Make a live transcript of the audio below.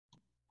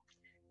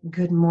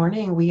Good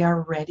morning. We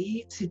are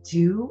ready to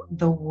do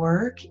the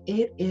work.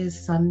 It is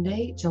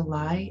Sunday,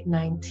 July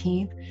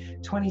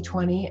 19th,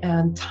 2020,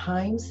 and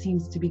time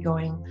seems to be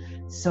going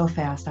so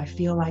fast. I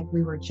feel like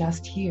we were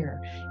just here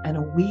and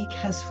a week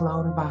has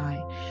flown by.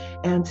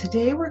 And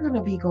today we're going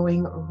to be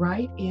going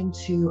right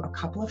into a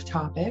couple of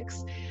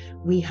topics.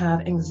 We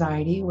have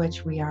anxiety,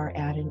 which we are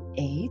at an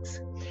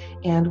 8,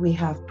 and we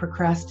have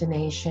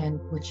procrastination,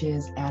 which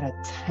is at a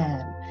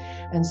 10.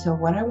 And so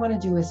what I want to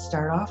do is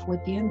start off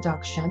with the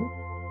induction,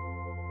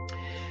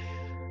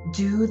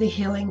 do the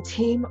healing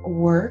team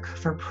work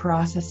for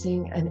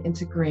processing and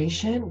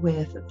integration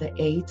with the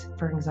 8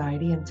 for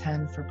anxiety and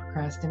 10 for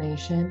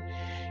procrastination,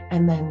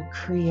 and then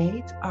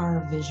create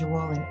our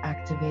visual and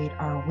activate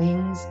our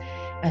wings,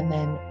 and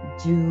then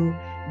do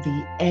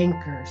the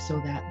anchor so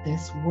that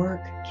this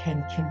work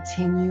can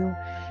continue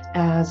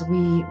as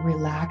we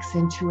relax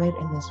into it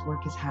and this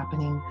work is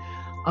happening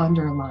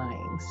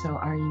underlying. So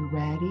are you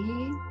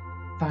ready?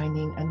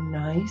 Finding a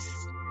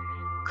nice,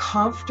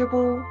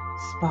 comfortable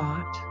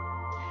spot,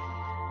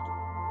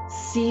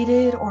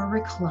 seated or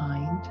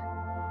reclined,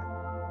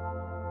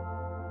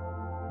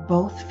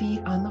 both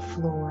feet on the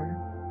floor.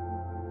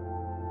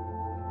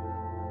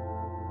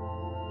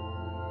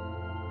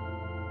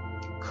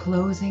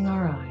 Closing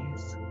our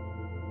eyes.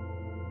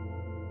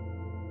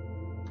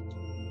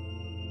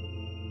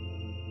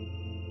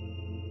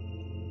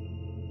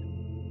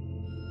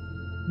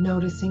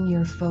 Noticing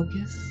your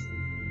focus,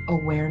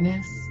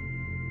 awareness,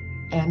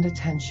 and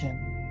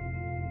attention.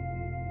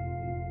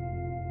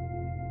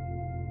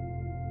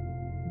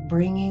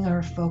 Bringing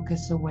our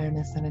focus,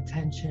 awareness, and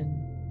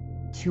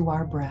attention to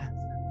our breath.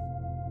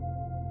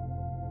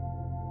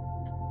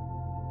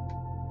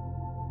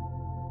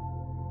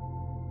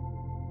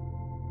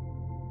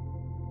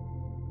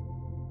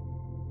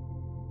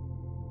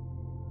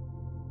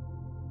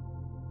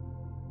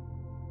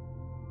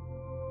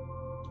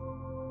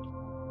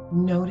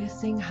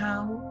 Noticing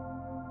how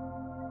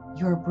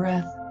your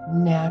breath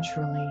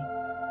naturally,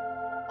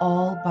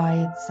 all by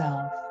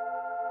itself,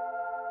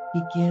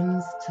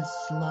 begins to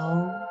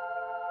slow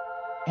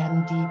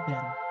and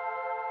deepen.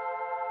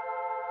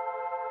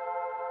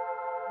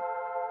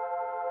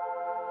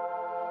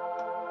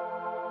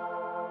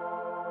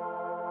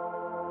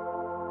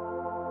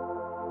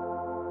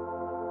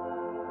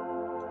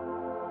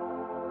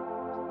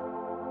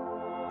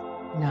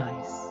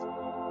 Nice.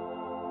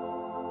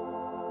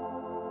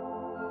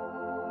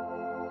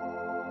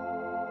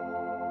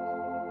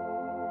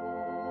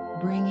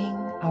 Bringing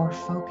our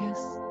focus,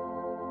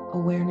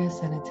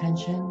 awareness, and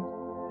attention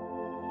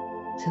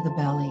to the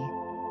belly.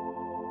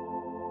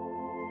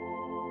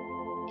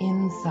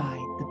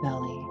 Inside the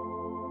belly,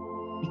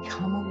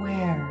 become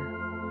aware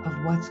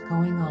of what's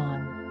going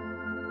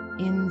on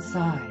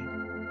inside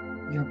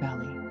your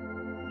belly.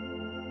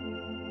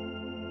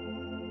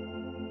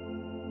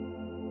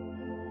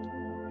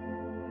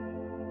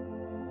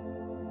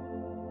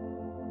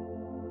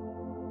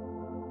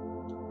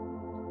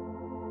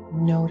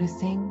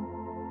 Noticing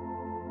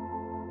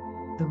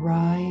the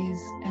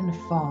rise and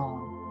fall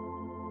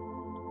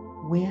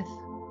with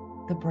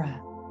the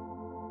breath.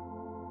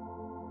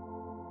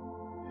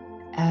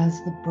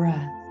 As the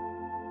breath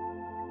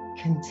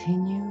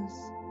continues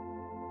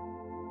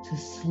to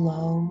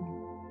slow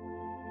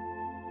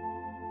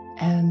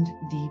and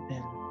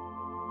deepen.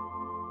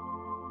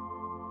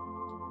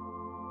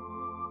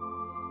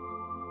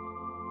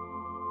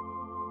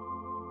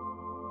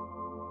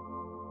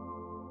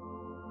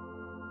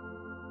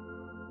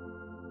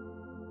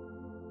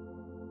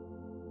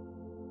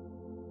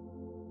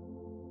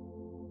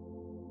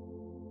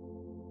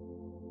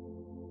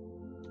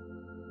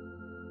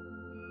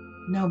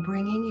 Now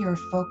bringing your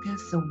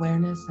focus,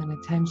 awareness, and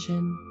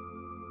attention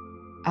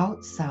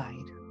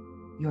outside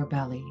your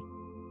belly.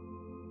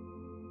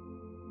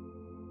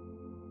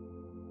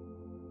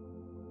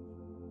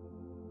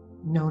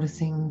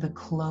 Noticing the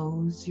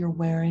clothes you're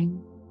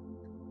wearing,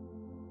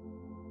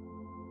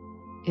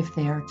 if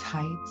they are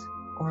tight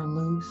or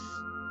loose.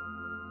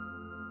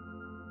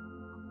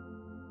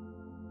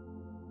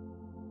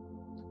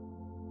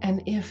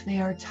 And if they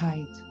are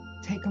tight,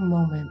 take a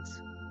moment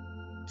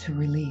to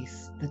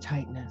release the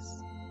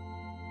tightness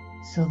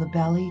so the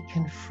belly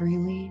can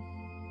freely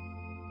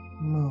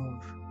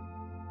move.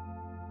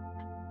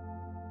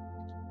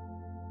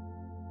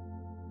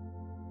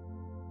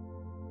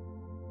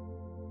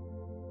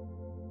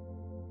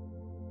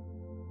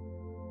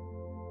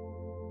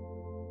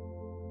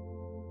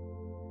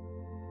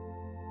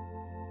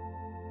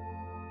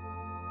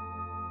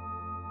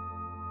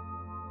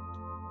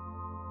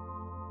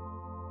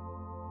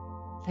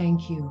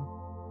 Thank you,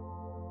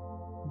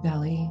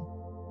 belly,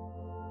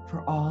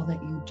 for all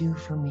that you do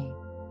for me,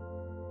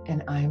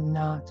 and I'm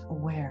not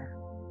aware.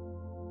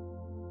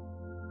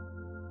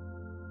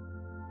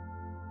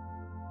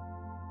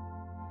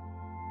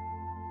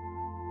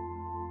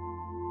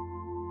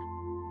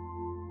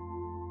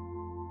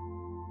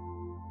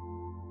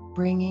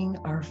 Bringing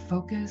our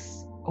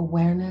focus,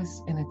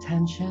 awareness, and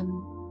attention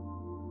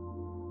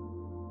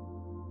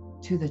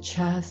to the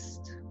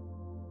chest,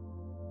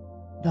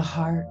 the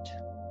heart,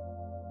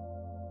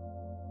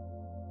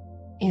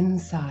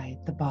 inside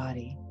the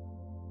body.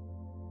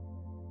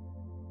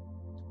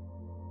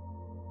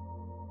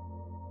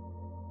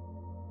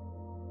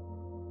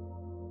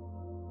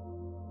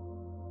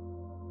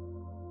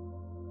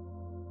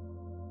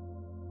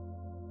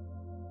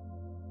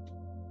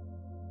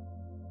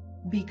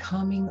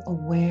 Becoming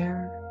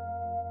aware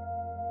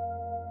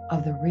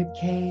of the rib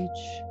cage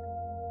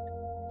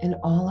and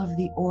all of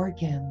the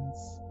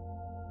organs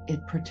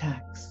it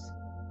protects.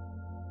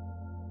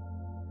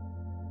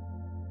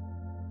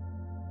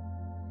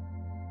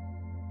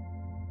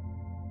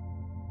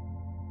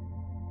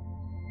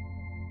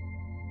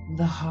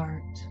 The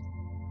heart,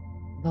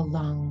 the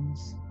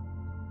lungs,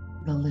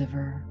 the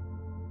liver,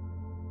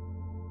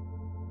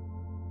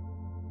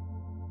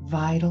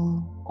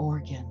 vital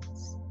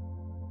organs.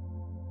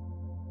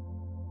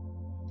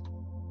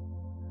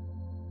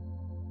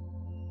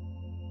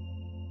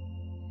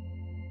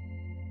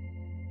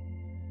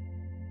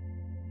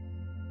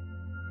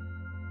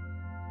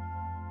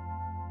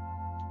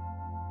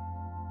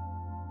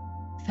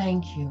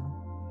 Thank you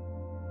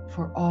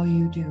for all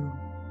you do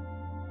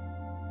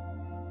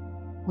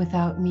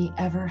without me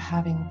ever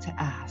having to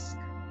ask.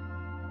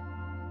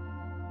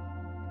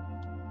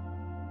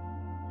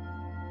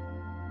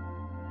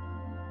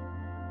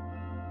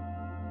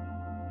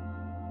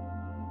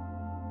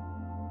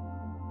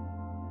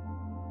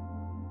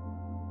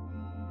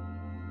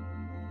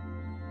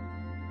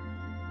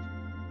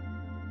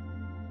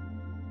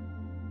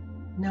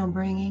 Now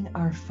bringing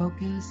our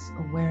focus,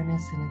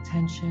 awareness, and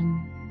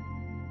attention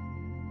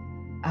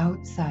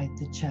outside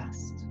the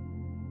chest.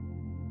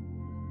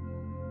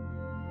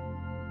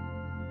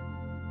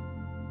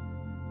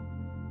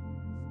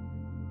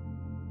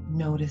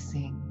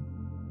 Noticing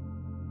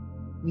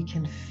we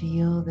can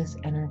feel this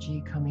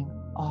energy coming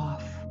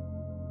off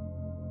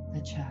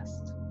the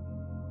chest,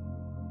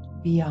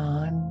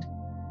 beyond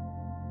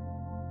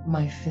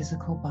my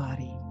physical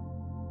body.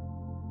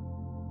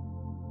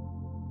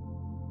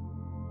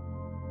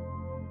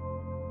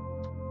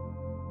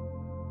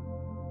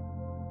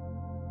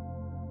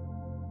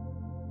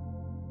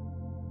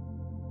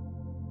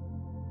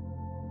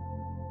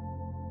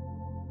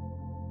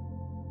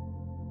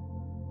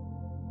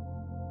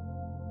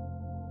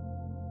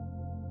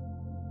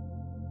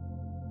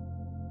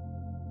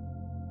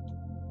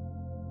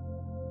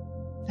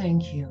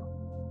 Thank you.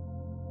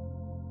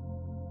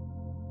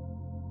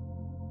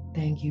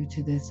 Thank you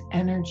to this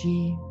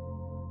energy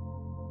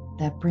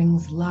that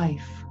brings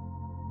life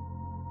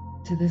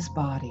to this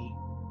body.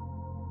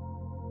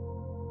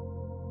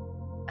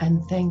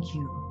 And thank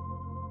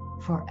you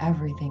for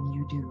everything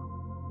you do.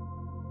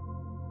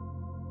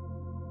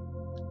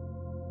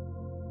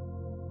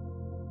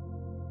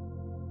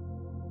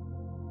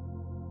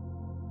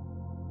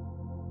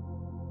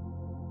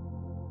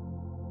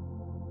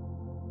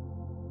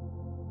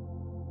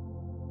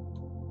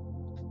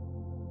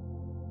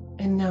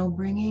 And now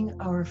bringing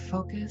our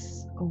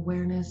focus,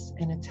 awareness,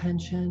 and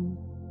attention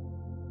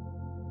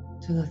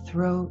to the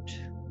throat,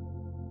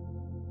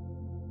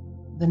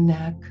 the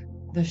neck,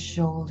 the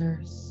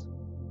shoulders,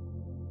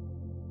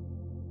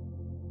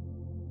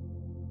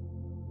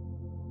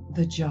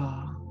 the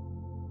jaw.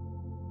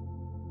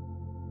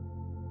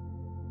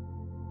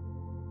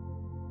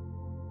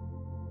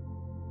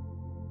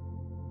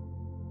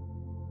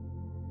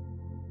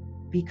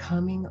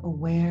 Becoming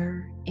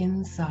aware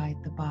inside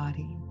the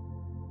body.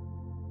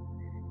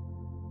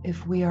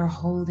 If we are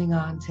holding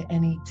on to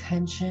any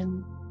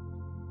tension,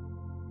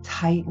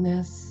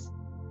 tightness,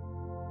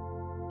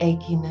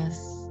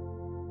 achiness,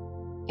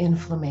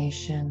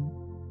 inflammation,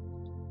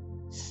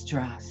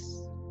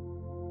 stress,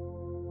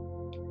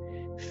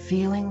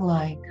 feeling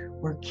like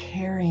we're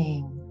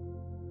carrying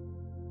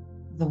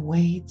the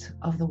weight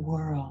of the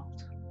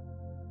world,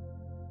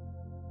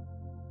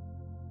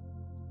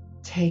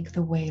 take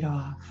the weight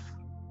off,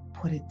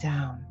 put it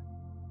down.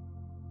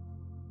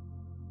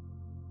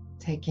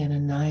 Take in a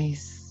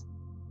nice,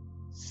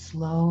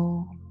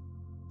 slow,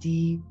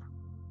 deep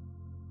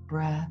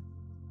breath.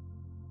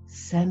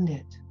 Send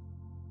it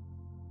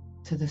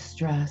to the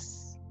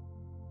stress,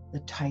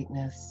 the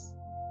tightness,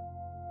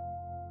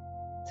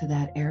 to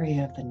that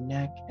area of the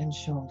neck and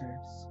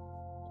shoulders.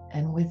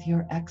 And with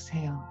your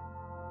exhale,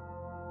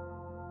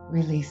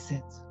 release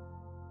it.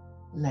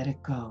 Let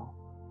it go.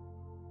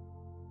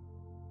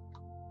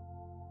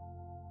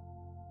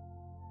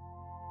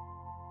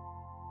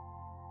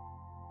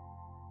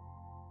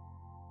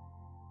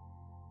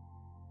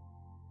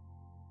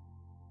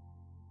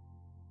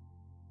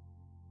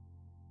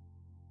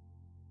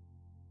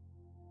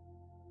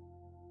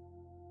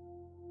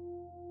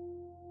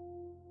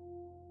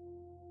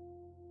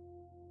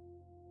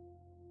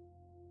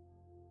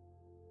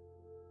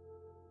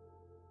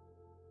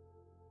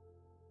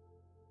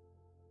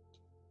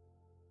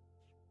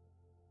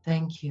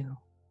 Thank you.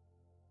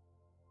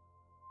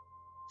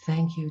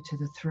 Thank you to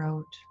the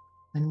throat,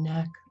 the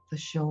neck, the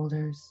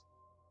shoulders,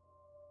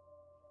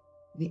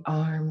 the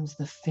arms,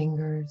 the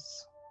fingers,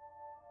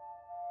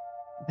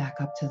 back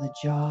up to the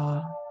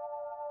jaw.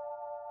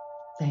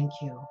 Thank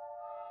you.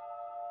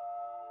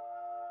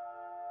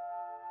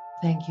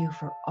 Thank you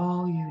for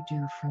all you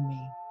do for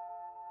me.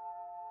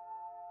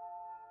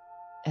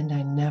 And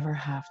I never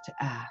have to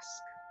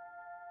ask.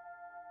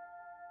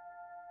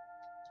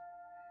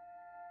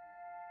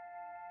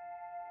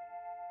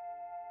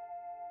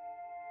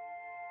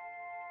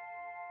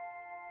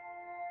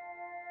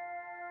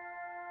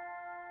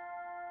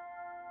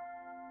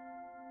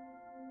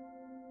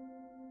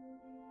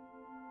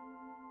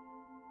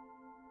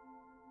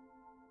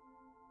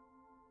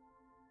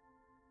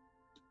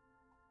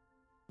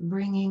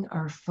 Bringing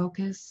our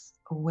focus,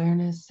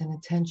 awareness, and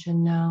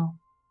attention now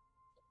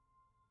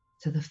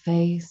to the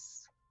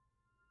face,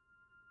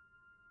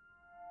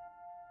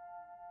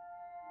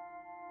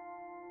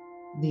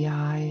 the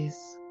eyes,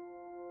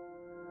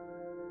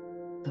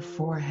 the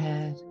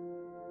forehead,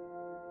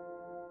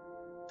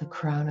 the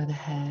crown of the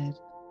head,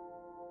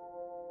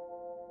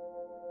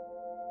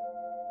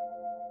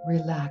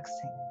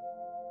 relaxing,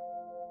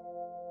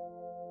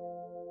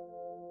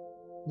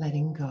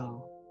 letting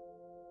go,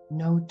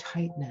 no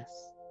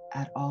tightness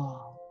at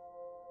all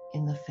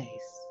in the face.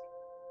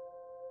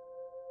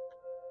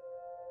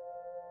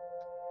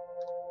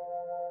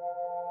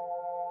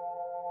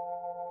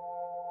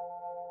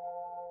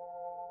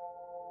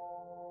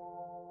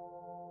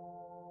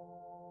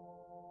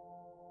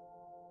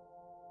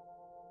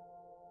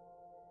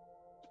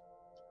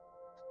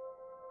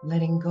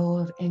 Letting go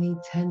of any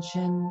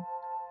tension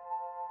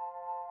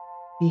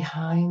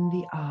behind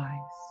the eyes.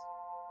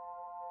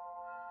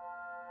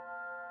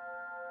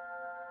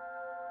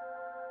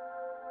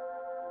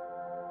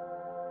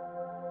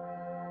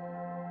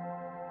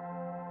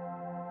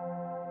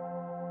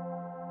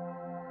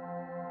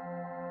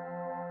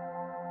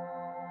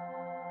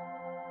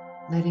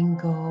 Letting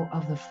go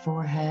of the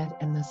forehead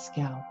and the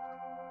scalp,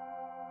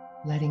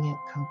 letting it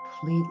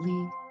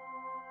completely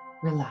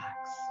relax.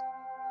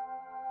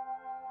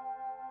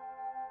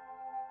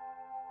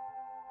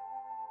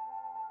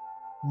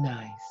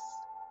 Nice.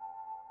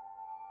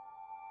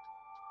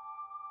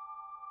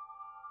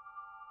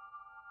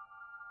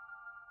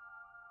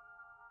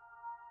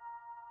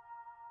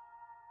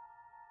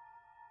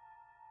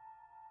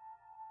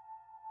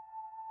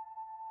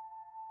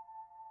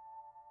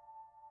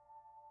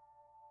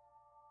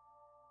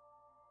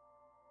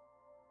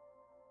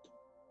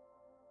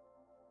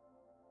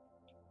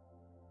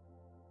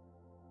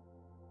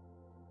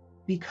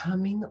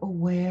 Becoming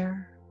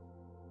aware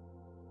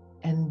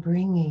and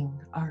bringing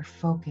our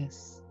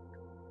focus,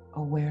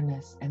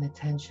 awareness, and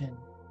attention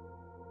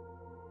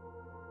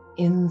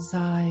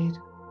inside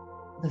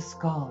the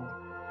skull.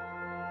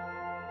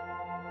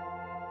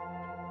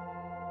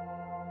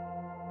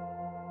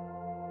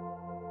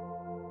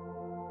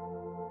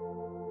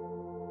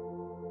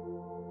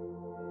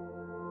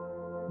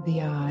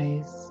 The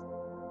eyes,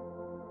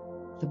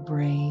 the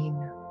brain,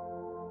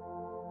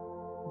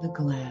 the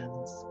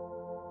glands.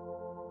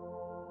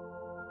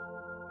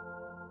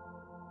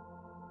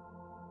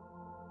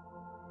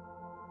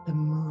 The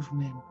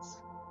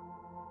movements,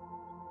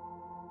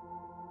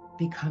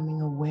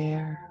 becoming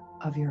aware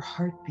of your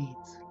heartbeat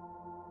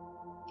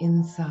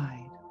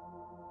inside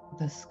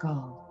the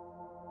skull,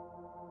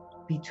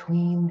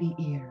 between the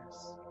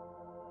ears.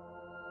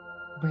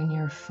 Bring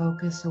your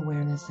focus,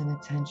 awareness, and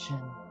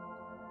attention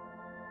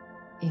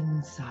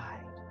inside.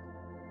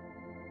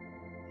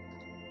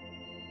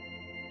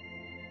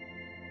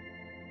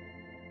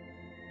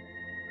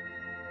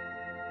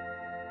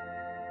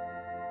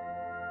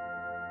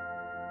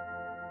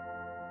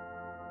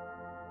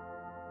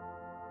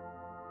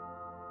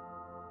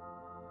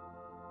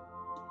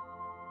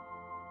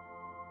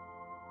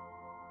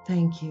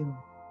 Thank you.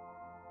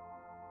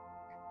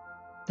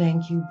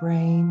 Thank you,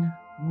 brain,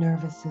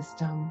 nervous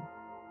system,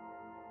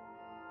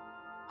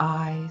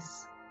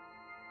 eyes,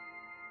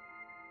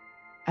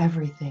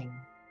 everything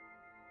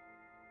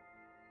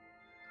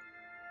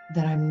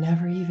that I'm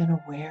never even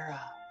aware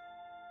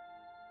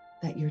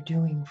of that you're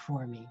doing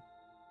for me.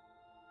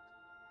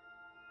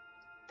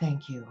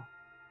 Thank you.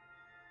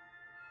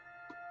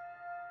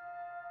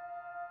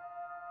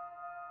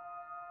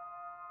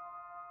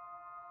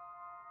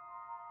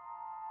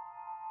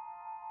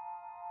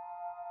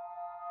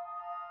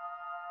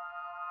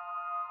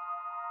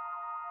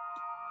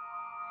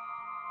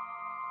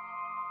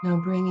 Now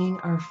bringing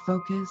our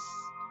focus,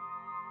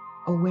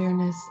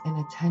 awareness, and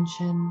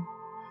attention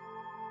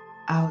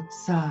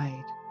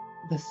outside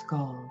the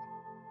skull,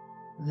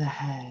 the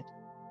head,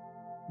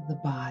 the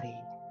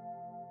body.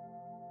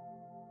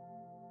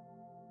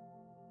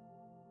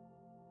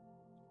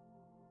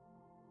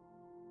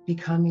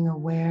 Becoming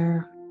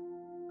aware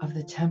of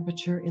the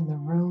temperature in the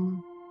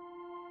room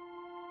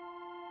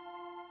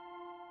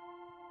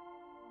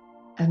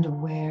and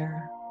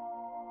aware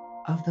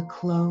of the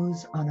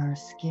clothes on our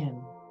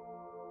skin.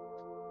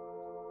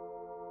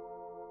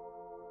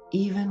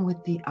 Even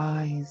with the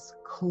eyes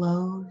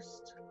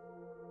closed,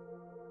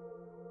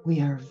 we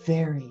are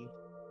very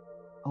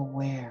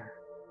aware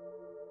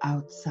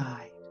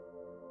outside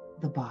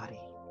the body.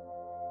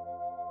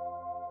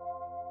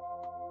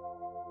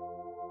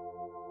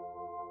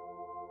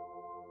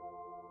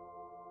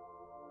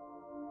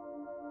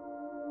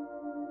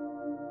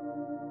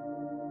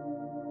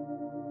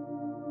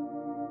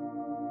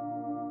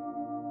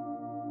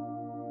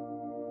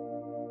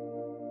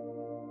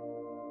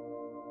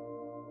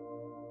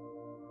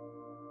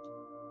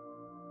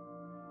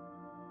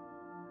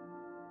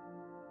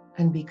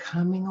 and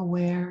becoming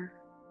aware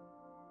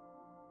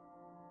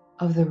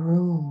of the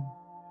room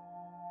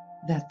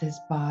that this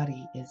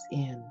body is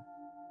in.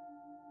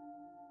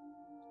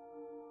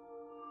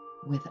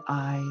 With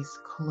eyes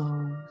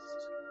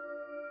closed,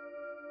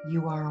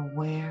 you are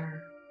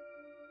aware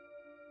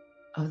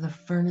of the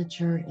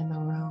furniture in the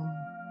room,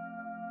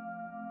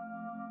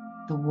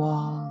 the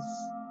walls,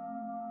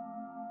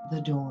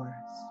 the doors.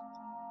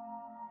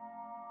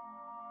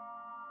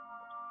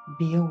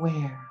 Be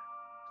aware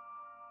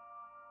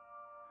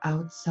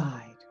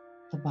outside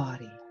the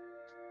body.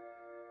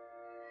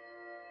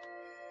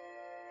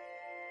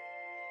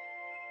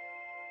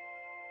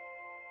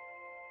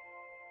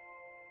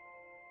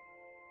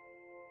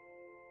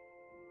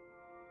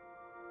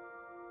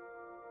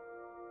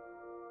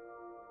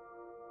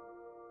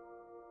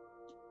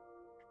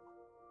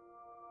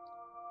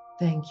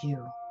 Thank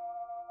you.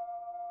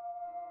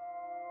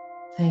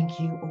 Thank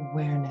you,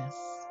 awareness.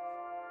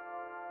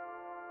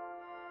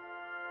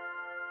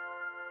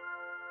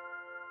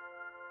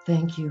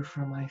 Thank you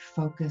for my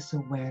focus,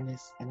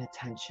 awareness, and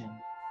attention.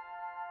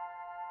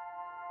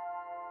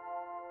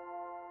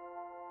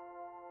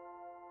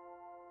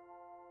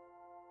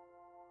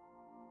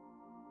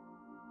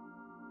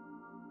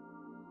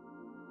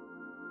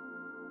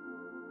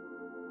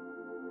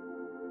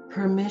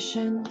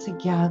 Permission to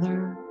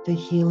gather the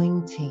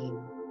healing team.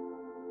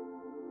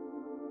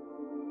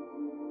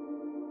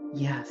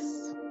 Yes,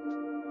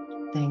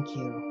 thank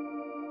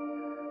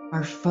you.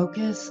 Our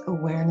focus,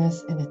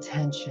 awareness, and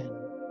attention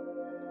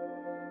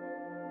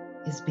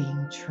is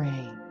being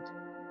trained.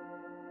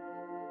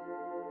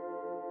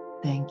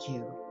 Thank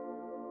you.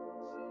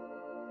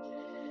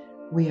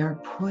 We are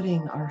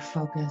putting our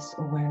focus,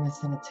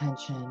 awareness, and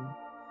attention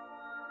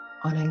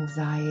on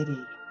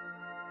anxiety.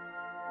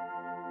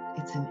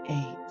 It's an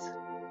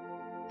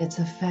 8. It's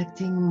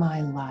affecting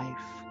my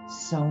life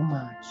so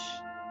much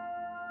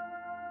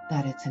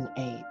that it's an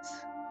 8.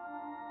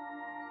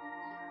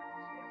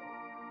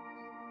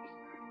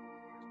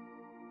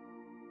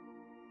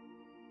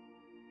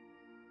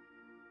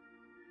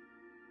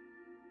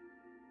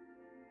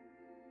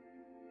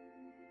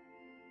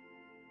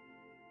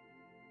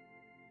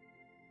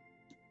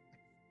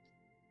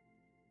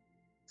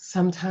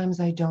 Sometimes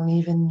I don't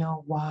even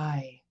know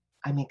why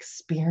I'm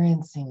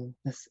experiencing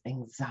this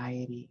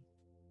anxiety.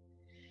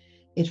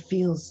 It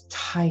feels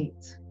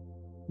tight.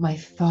 My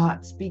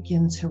thoughts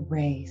begin to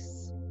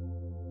race.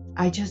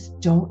 I just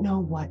don't know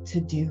what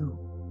to do.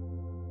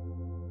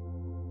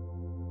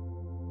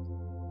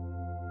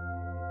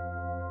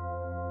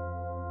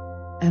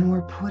 And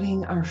we're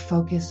putting our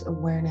focus,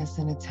 awareness,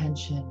 and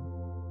attention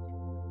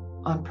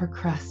on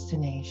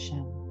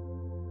procrastination.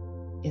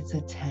 It's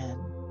a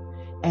 10.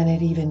 And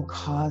it even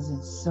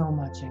causes so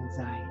much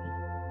anxiety.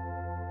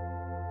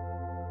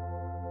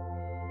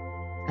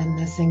 And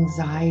this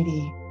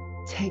anxiety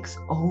takes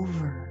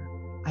over.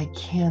 I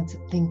can't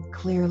think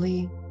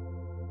clearly.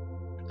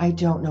 I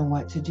don't know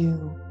what to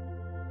do.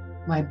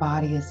 My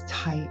body is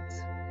tight.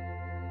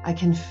 I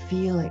can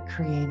feel it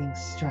creating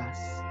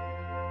stress.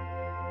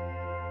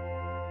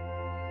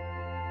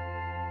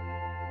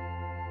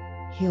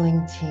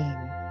 Healing team,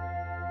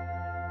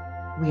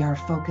 we are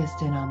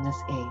focused in on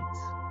this 8.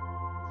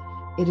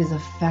 It is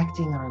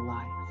affecting our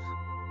life.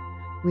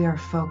 We are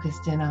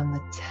focused in on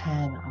the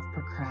 10 of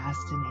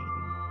procrastinating.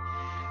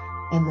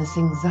 And this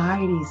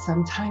anxiety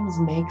sometimes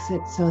makes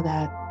it so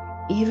that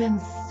even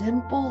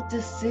simple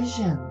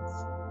decisions,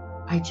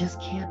 I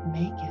just can't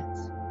make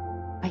it.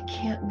 I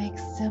can't make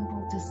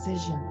simple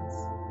decisions.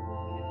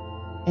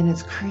 And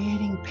it's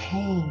creating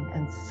pain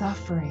and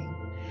suffering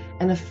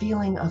and a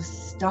feeling of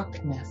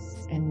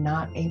stuckness and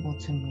not able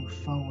to move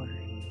forward.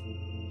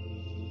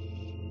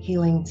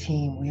 Healing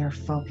team, we are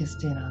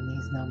focused in on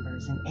these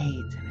numbers, an 8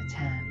 and a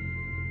 10.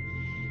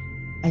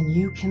 And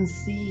you can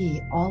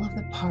see all of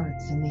the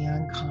parts in the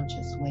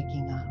unconscious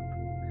waking up,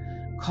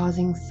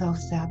 causing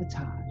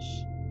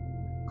self-sabotage,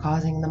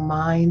 causing the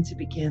mind to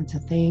begin to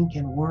think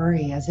and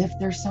worry as if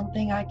there's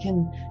something I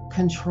can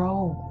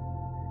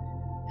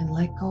control, and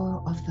let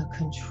go of the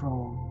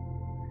control,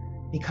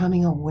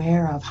 becoming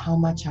aware of how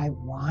much I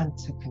want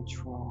to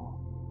control.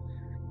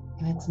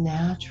 And it's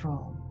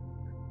natural,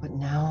 but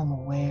now I'm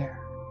aware,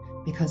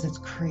 because it's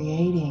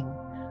creating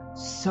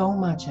so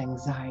much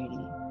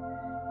anxiety.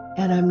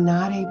 And I'm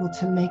not able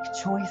to make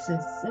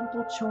choices,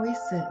 simple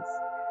choices,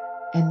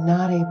 and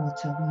not able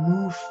to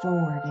move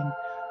forward in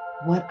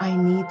what I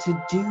need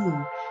to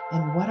do.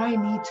 And what I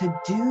need to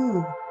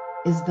do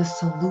is the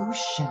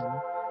solution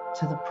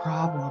to the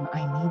problem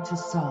I need to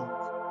solve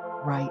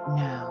right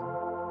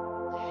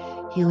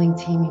now. Healing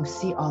team, you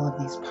see all of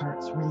these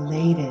parts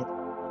related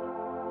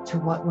to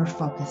what we're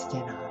focused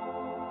in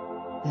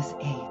on. This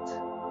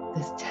 8,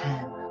 this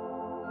 10.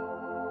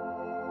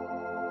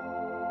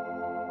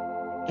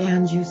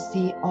 And you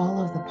see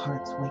all of the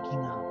parts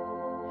waking up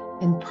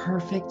in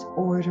perfect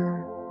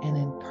order and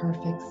in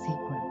perfect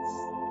sequence.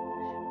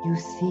 You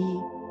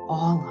see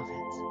all of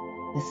it,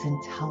 this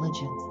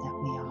intelligence that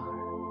we are.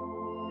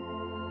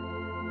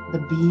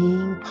 The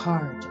being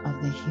part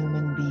of the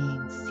human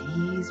being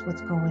sees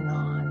what's going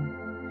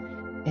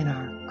on in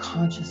our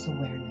conscious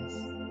awareness,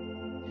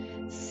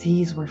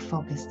 sees we're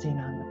focused in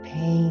on the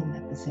pain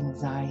that this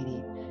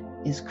anxiety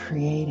is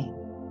creating.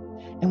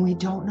 And we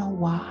don't know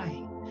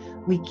why.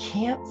 We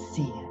can't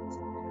see it.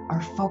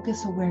 Our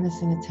focus,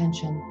 awareness, and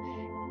attention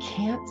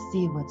can't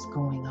see what's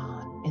going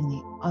on in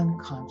the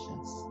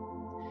unconscious.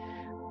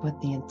 But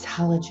the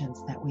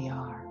intelligence that we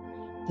are,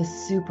 the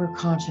super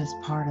conscious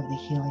part of the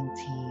healing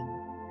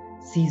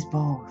team, sees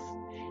both.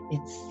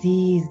 It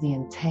sees the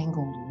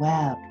entangled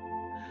web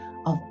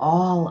of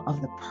all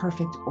of the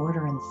perfect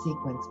order and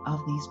sequence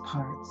of these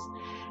parts.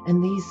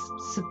 And these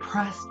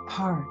suppressed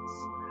parts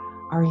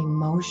are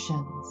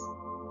emotions,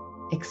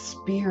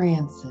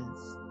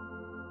 experiences,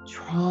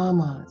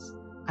 traumas,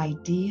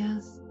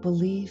 ideas,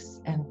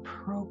 beliefs, and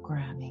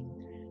programming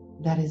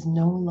that is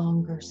no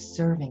longer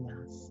serving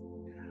us.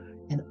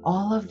 And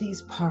all of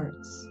these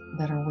parts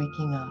that are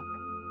waking up,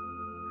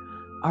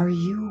 are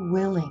you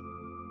willing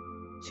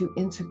to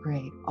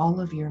integrate all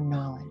of your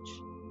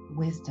knowledge,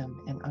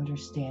 wisdom, and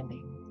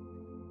understanding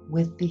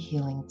with the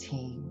healing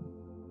team?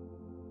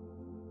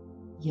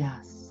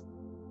 Yes.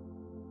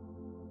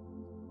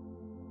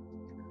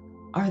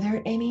 Are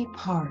there any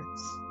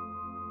parts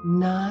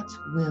not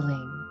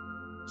willing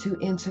to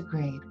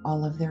integrate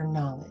all of their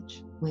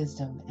knowledge,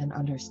 wisdom, and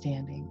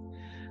understanding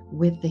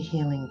with the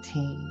healing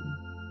team?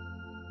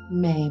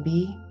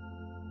 Maybe.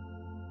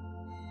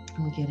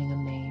 I'm getting a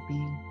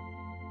maybe.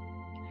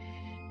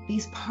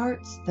 These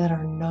parts that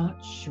are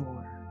not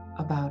sure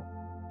about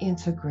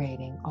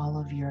integrating all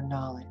of your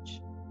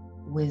knowledge,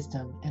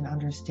 wisdom, and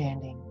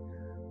understanding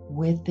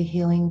with the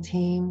healing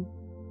team,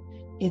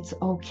 it's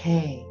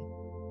okay.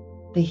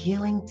 The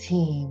healing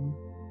team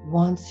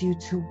wants you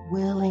to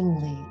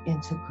willingly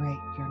integrate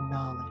your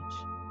knowledge,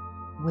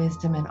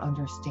 wisdom, and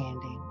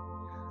understanding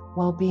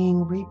while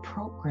being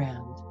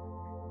reprogrammed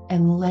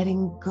and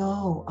letting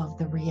go of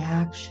the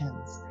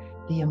reactions,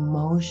 the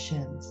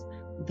emotions,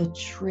 the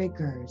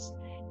triggers,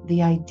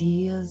 the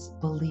ideas,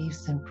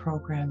 beliefs, and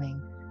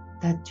programming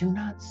that do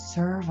not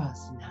serve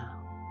us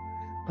now,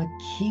 but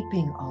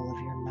keeping all of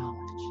your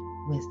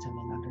knowledge, wisdom,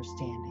 and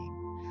understanding.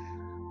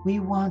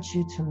 We want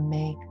you to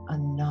make a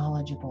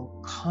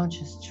knowledgeable,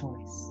 conscious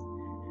choice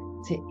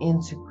to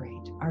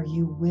integrate. Are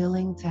you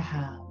willing to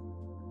have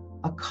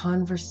a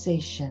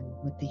conversation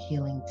with the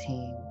healing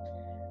team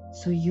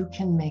so you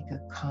can make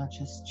a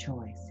conscious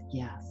choice?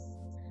 Yes.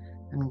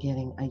 I'm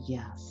getting a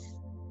yes.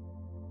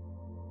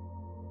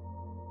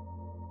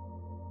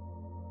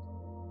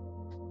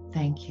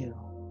 Thank you.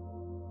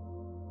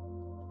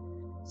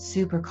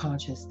 Super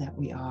conscious that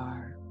we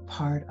are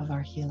part of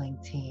our healing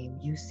team.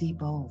 You see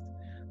both.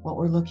 What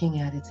we're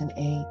looking at, it's an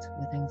 8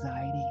 with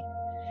anxiety.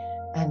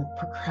 And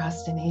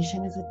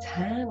procrastination is a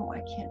 10.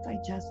 Why can't I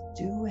just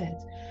do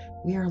it?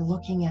 We are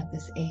looking at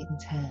this 8 and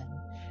 10.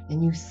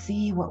 And you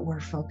see what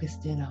we're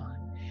focused in on.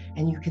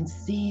 And you can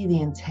see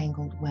the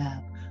entangled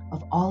web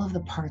of all of the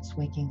parts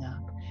waking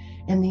up.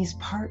 And these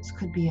parts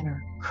could be in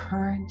our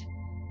current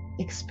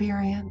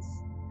experience,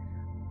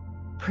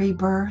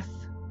 pre-birth,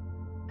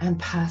 and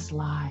past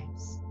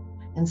lives.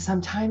 And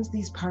sometimes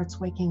these parts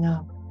waking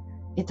up,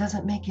 it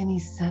doesn't make any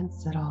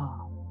sense at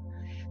all.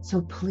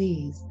 So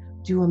please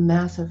do a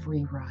massive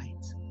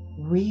rewrite,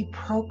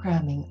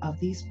 reprogramming of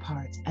these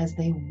parts as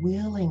they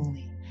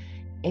willingly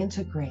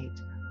integrate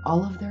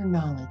all of their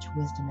knowledge,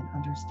 wisdom, and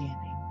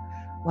understanding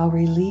while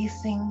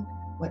releasing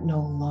what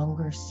no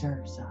longer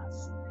serves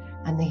us.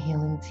 And the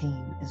healing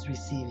team is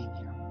receiving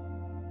you.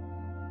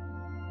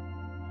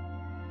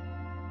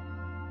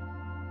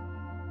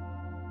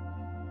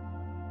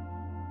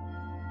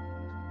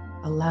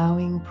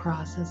 Allowing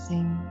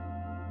processing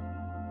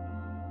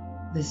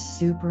the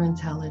super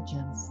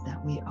intelligence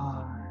that we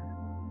are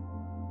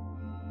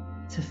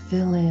to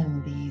fill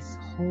in these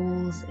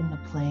holes in the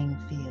playing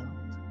field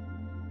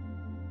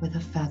with a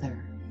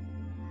feather,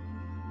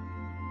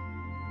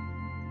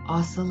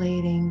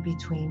 oscillating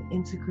between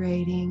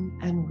integrating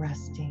and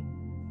resting,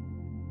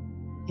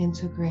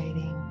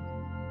 integrating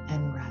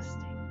and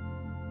resting.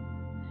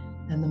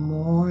 And the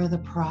more the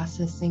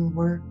processing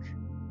work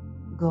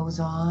goes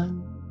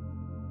on,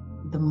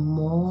 the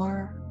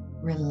more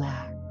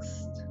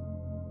relaxed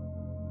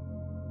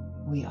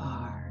we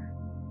are.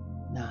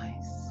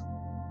 Nice.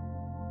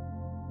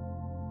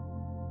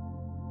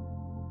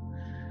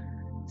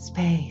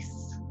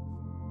 Space,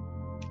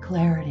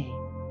 clarity.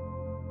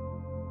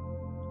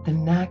 The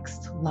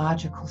next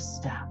logical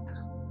step.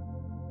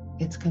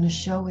 It's going to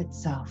show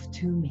itself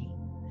to me.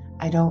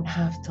 I don't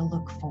have to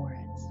look for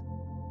it.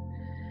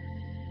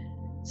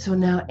 So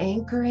now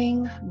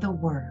anchoring the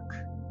work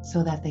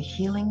so that the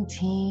healing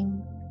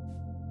team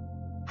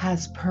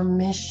has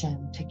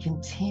permission to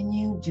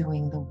continue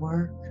doing the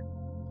work.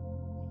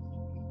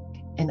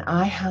 And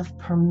I have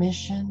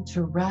permission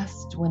to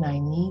rest when I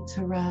need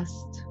to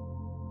rest.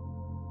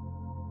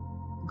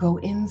 Go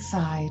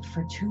inside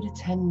for 2 to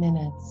 10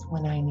 minutes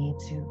when I need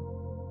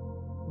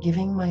to,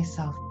 giving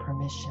myself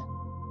permission.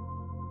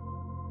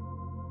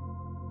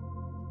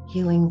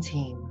 Healing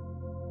team,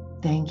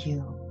 thank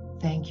you,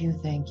 thank you,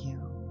 thank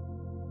you.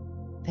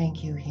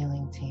 Thank you,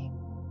 healing team.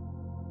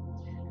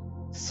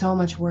 So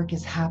much work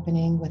is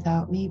happening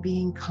without me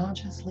being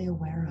consciously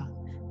aware of.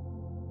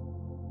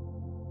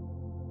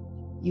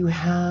 You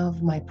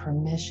have my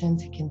permission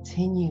to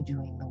continue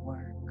doing the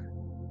work.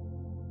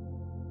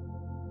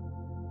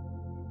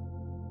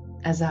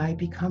 As I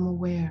become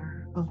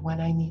aware of when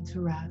I need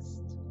to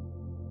rest,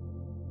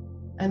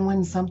 and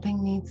when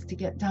something needs to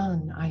get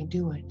done, I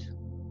do it.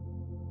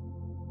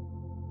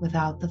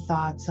 Without the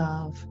thoughts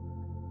of,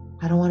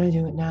 I don't want to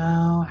do it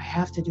now, I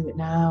have to do it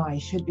now, I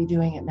should be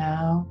doing it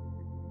now.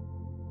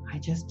 I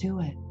just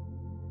do it.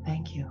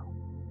 Thank you.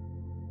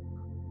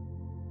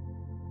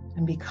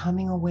 I'm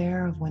becoming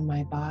aware of when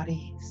my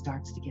body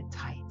starts to get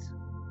tight.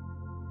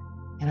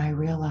 And I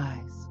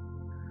realize,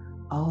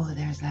 oh,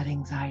 there's that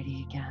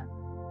anxiety again.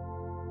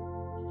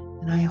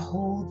 And I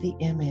hold the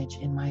image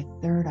in my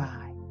third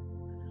eye,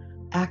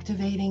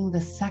 activating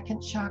the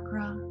second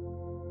chakra,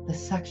 the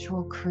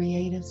sexual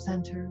creative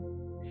center,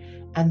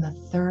 and the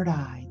third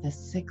eye, the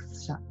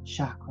sixth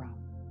chakra.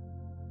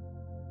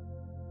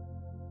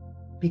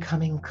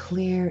 Becoming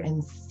clear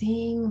and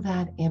seeing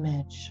that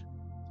image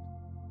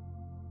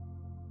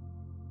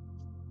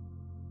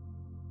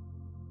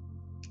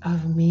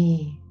of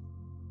me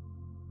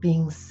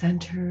being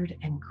centered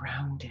and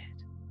grounded.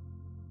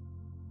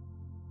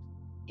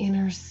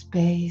 Inner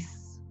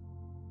space,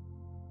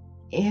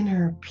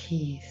 inner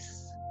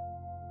peace,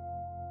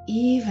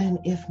 even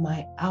if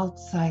my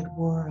outside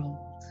world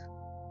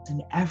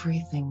and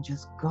everything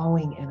just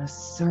going in a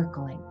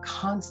circling,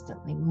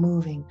 constantly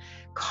moving,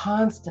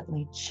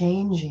 constantly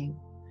changing.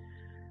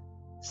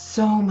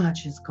 So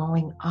much is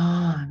going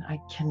on. I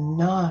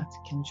cannot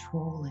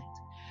control it.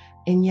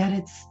 And yet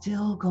it's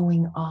still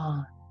going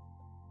on.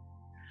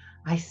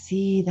 I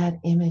see that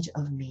image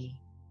of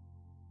me,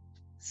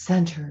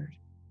 centered,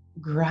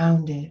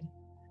 grounded,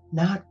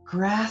 not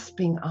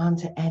grasping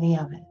onto any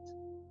of it,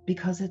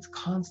 because it's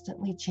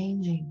constantly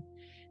changing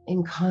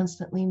and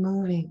constantly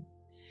moving.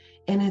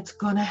 And it's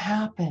going to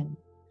happen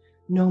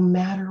no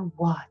matter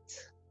what.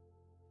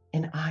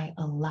 And I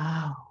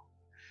allow,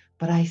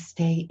 but I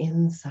stay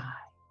inside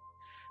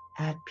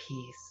at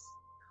peace,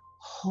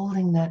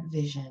 holding that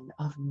vision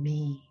of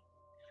me,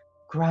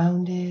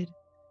 grounded,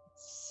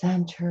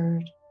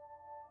 centered,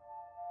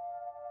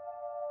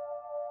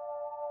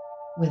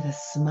 with a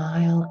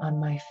smile on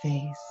my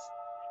face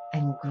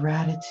and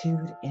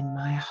gratitude in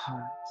my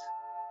heart,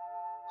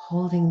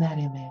 holding that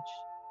image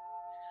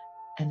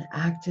and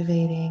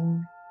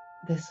activating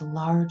this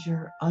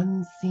larger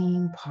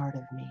unseen part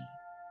of me.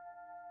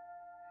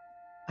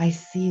 I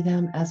see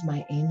them as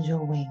my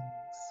angel wings.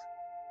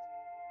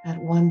 At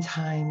one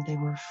time they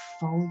were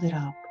folded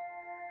up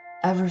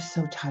ever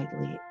so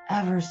tightly,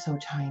 ever so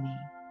tiny,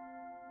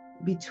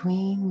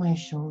 between my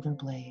shoulder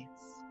blades.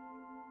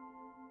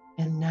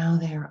 And now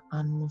they are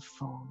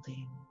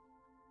unfolding.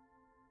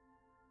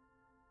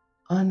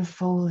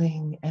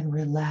 Unfolding and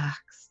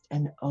relaxed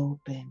and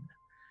open,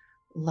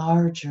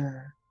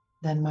 larger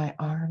than my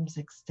arms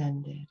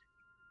extended.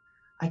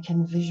 I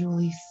can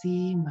visually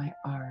see my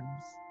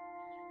arms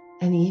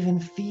and even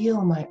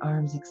feel my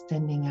arms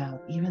extending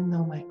out, even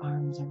though my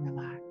arms are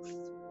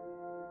relaxed.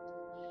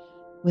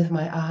 With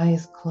my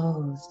eyes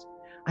closed,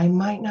 I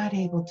might not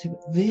be able to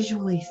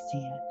visually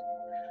see it,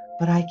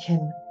 but I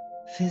can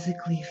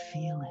physically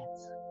feel it.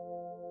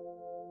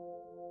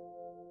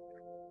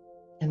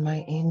 And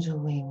my angel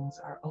wings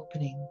are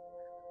opening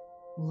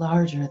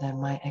larger than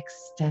my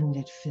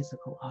extended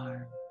physical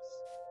arms.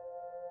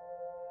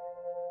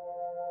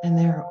 And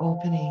they're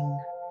opening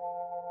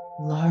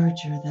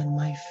larger than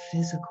my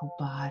physical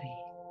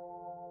body.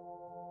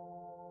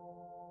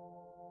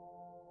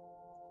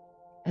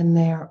 And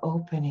they are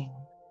opening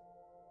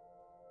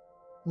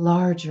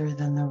larger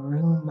than the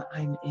room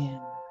I'm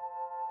in.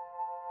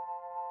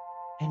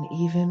 And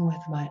even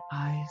with my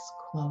eyes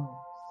closed,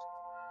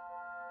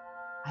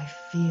 I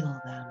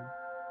feel them.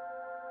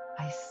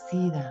 I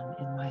see them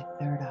in my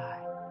third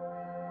eye,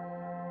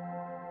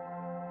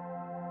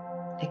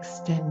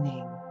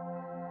 extending,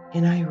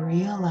 and I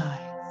realize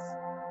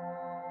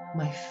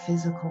my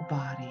physical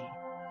body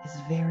is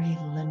very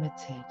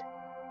limited.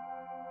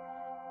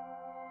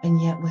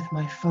 And yet with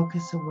my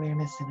focus,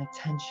 awareness, and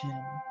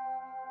attention,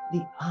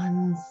 the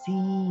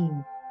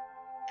unseen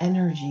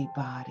energy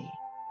body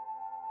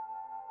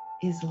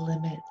is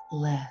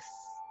limitless.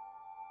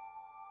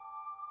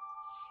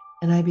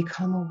 And I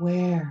become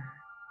aware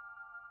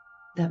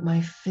that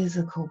my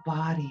physical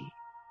body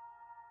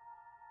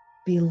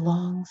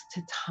belongs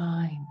to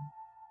time.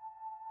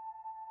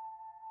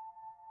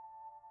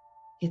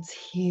 It's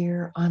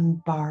here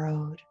on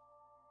borrowed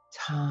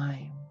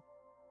time.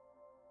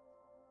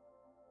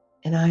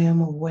 And I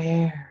am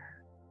aware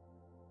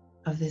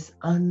of this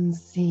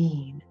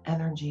unseen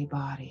energy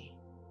body.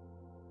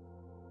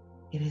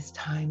 It is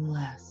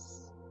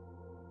timeless,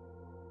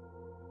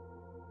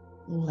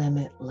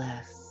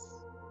 limitless,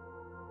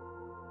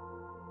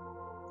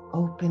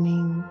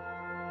 opening,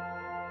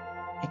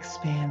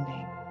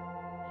 expanding.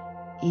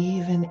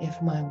 Even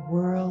if my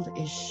world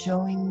is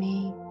showing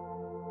me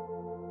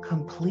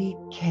complete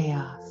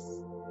chaos,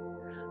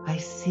 I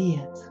see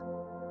it.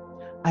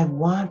 I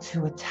want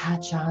to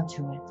attach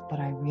onto it, but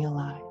I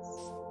realize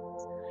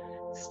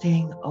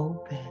staying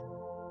open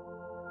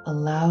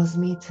allows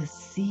me to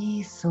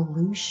see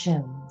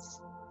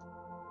solutions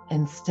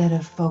instead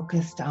of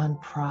focused on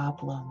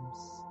problems.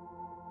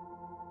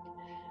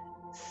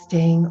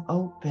 Staying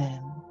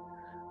open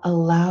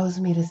allows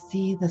me to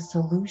see the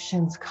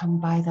solutions come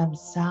by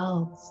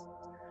themselves.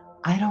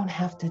 I don't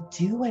have to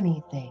do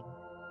anything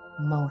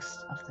most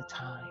of the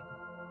time.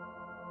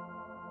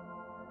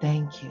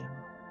 Thank you.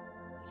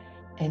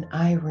 And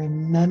I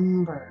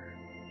remember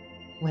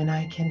when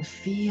I can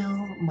feel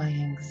my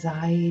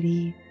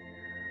anxiety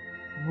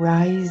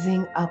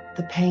rising up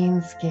the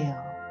pain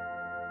scale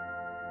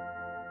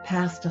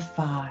past a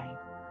 5,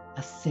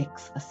 a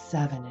 6, a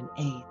 7, an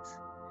 8.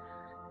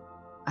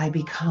 I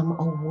become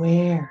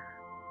aware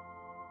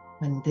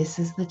when this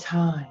is the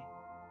time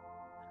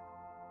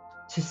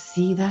to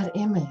see that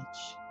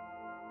image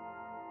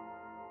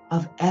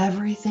of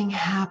everything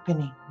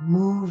happening,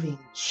 moving,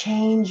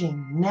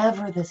 changing,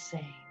 never the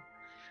same,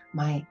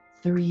 my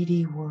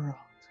 3D world,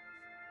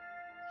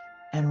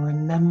 and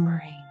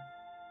remembering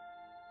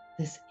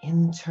this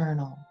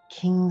internal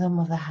kingdom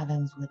of the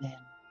heavens within,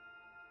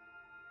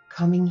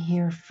 coming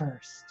here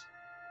first,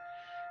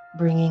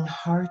 bringing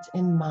heart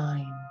and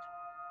mind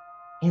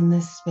in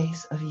this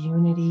space of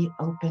unity,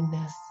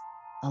 openness,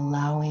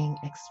 allowing,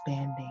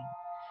 expanding.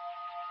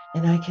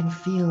 And I can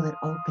feel it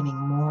opening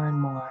more and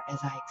more as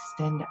I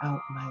extend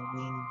out my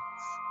wings.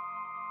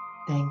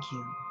 Thank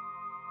you.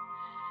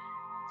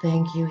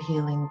 Thank you,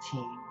 healing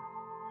team.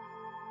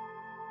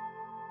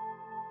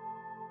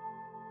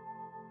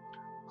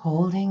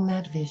 Holding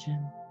that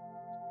vision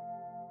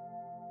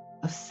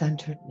of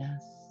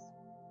centeredness,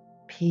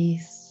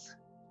 peace.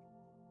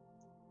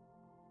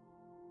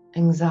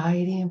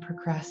 Anxiety and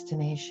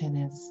procrastination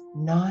is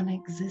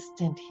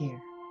non-existent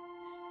here.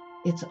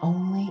 It's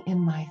only in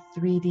my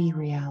 3D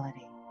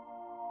reality.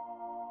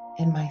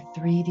 And my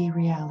 3D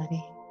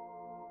reality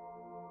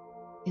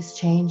is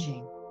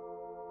changing.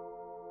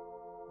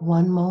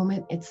 One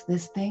moment it's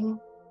this thing,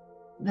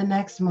 the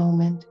next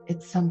moment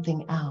it's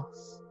something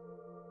else.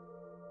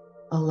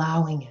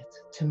 Allowing it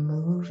to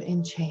move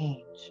and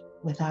change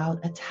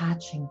without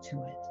attaching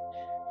to it,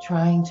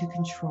 trying to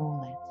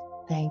control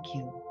it. Thank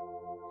you.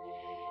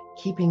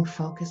 Keeping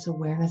focus,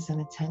 awareness,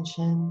 and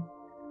attention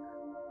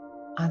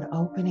on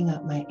opening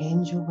up my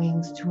angel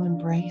wings to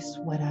embrace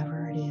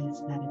whatever it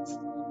is that it's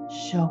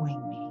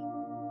showing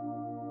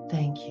me.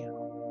 Thank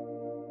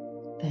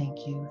you.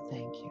 Thank you.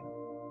 Thank you.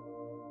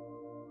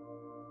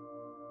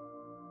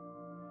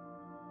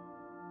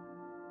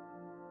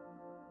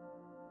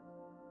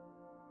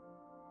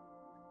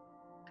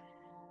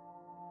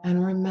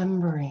 And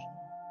remembering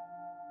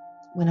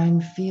when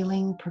I'm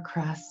feeling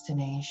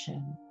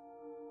procrastination,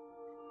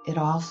 it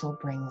also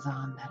brings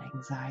on that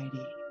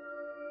anxiety.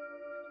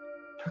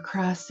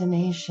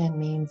 Procrastination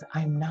means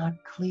I'm not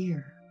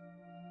clear.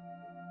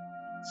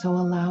 So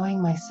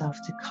allowing myself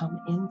to come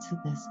into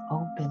this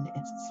open,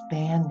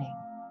 expanding,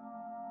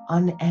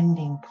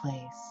 unending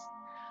place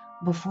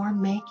before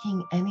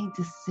making any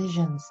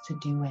decisions to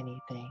do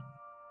anything.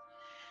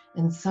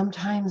 And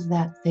sometimes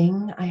that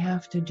thing I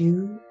have to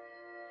do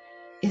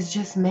is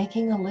just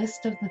making a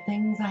list of the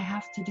things I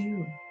have to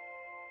do.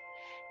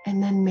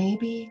 And then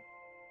maybe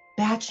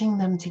batching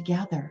them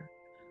together,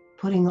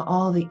 putting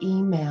all the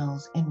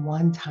emails in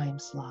one time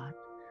slot,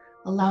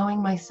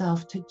 allowing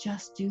myself to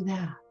just do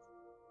that.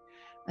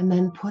 And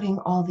then putting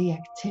all the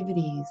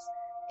activities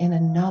in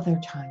another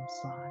time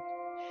slot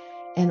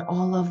and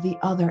all of the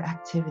other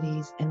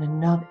activities in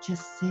another,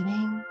 just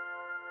sitting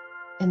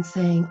and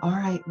saying, all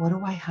right, what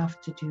do I have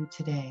to do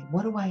today?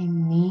 What do I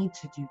need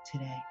to do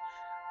today?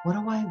 What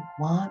do I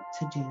want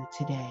to do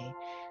today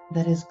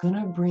that is going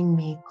to bring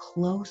me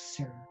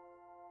closer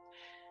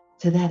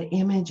to that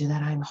image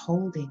that I'm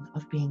holding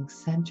of being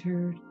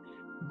centered,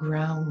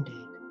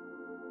 grounded,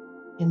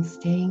 and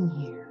staying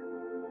here?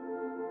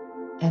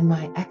 And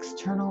my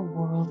external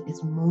world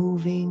is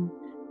moving,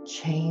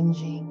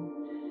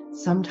 changing,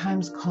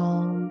 sometimes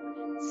calm,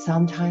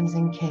 sometimes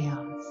in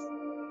chaos.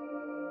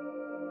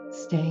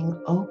 Staying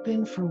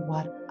open for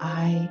what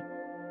I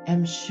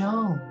am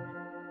shown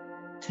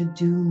to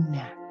do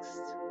next.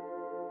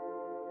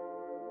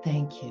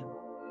 Thank you.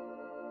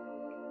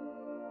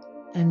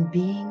 And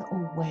being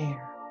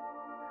aware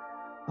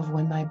of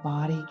when my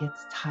body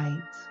gets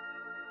tight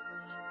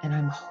and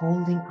I'm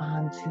holding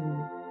on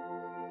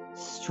to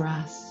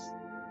stress,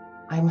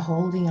 I'm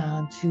holding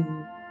on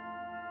to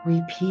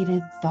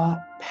repeated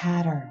thought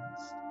patterns,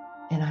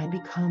 and I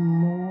become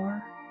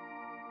more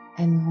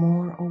and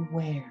more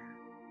aware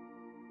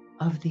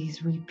of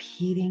these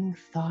repeating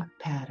thought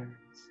patterns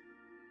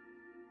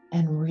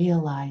and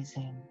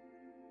realizing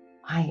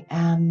I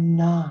am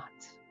not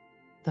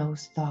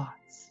those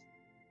thoughts,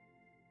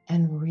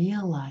 and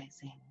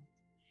realizing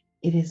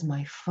it is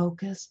my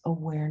focus,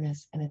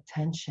 awareness, and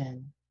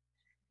attention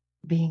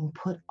being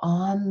put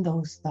on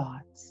those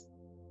thoughts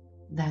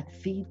that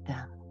feed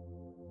them.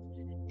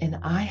 And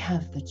I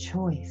have the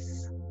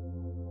choice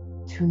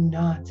to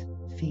not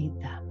feed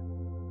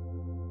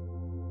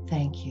them.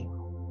 Thank you.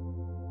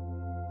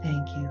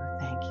 Thank you,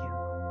 thank you.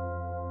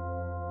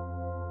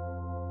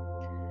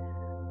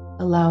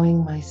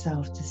 Allowing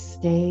myself to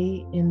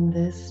stay in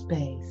this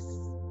space.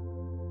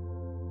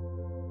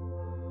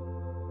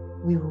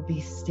 We will be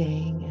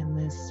staying in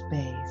this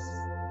space,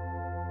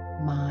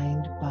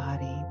 mind,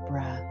 body,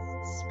 breath,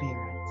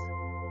 spirit,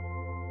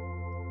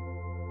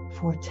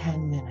 for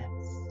 10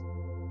 minutes.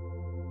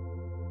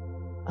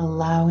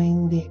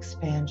 Allowing the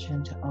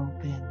expansion to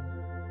open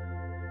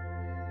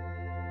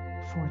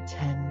for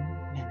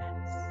 10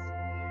 minutes,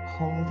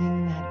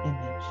 holding that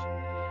image.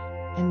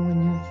 And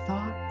when your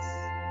thoughts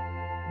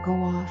go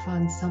off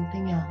on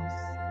something else,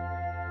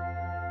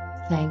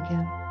 thank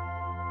it,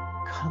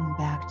 come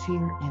back to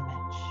your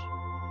image.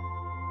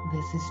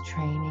 This is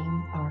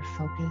training our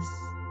focus,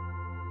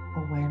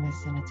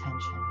 awareness, and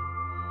attention,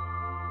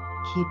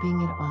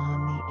 keeping it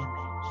on the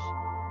image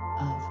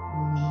of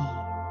me,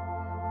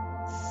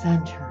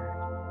 centered,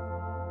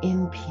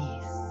 in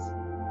peace,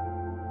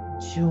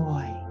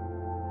 joy,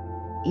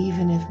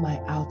 even if my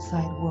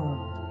outside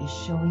world is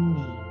showing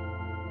me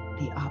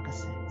the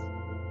opposite.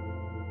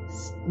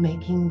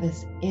 Making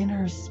this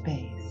inner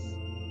space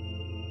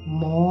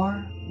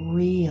more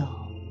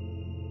real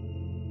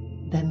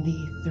than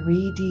the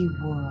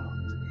 3D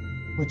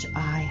world, which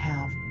I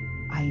have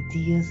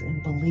ideas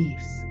and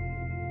beliefs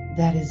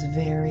that is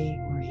very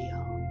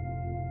real.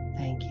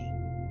 Thank you.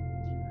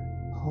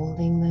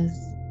 Holding this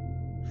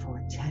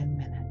for 10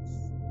 minutes.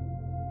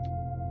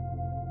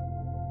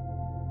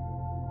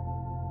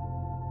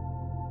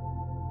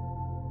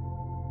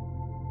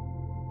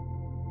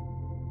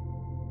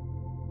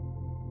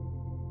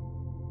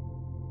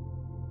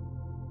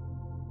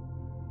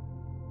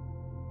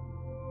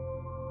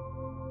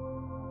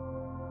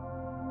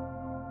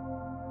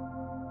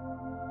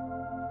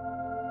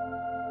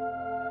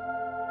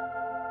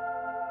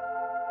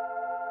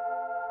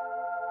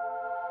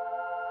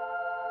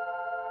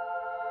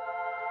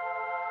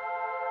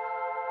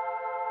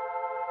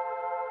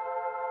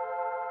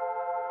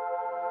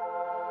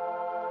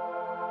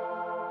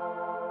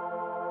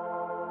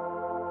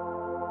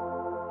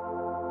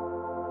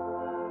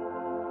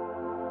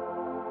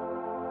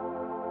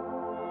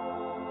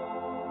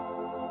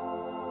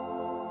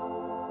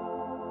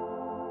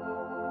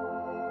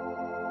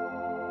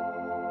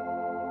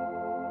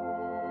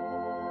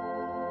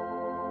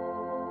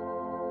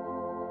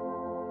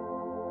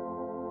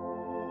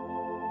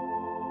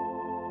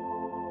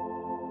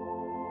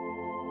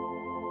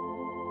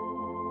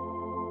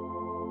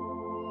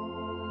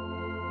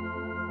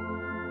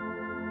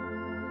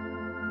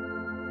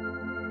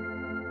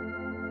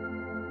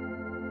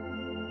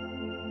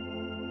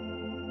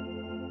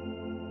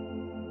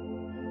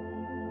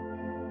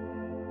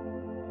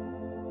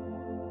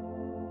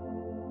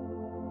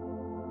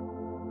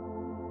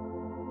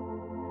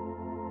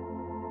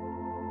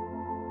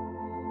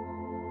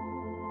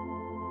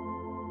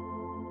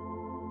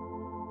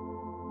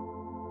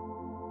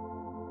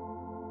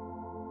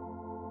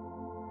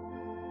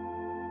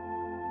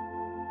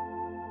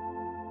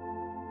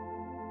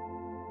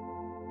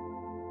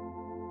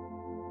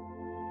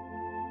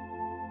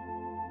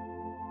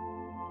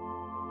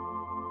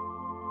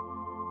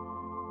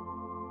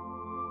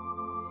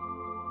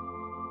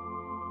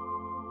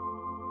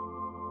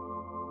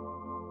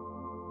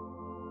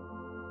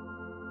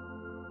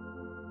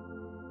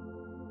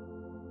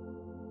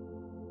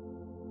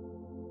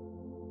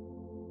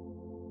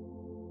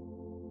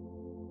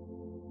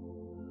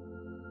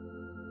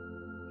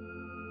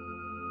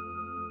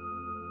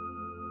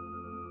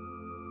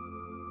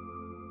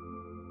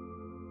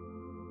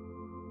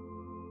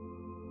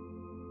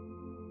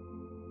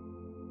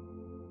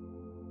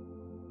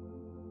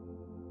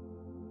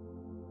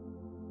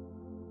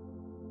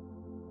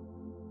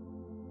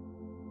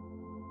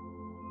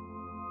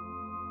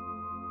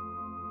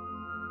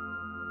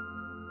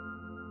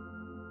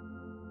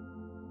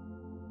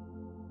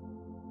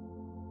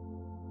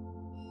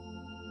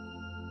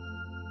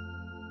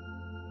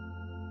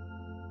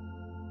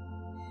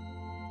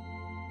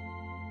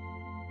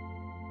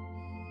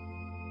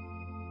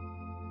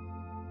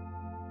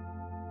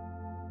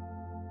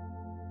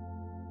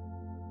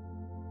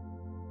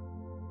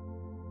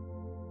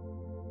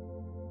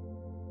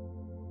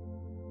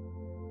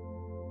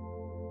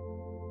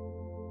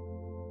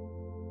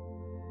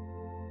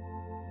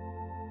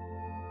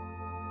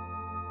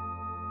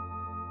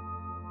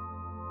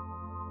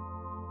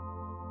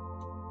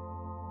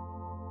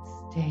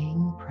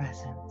 Staying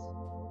present.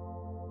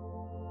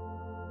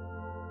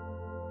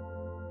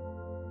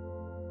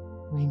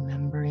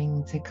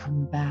 Remembering to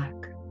come back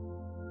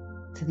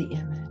to the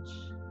image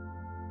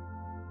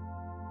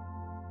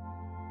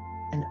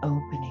and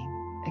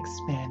opening,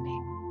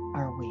 expanding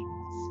our wings.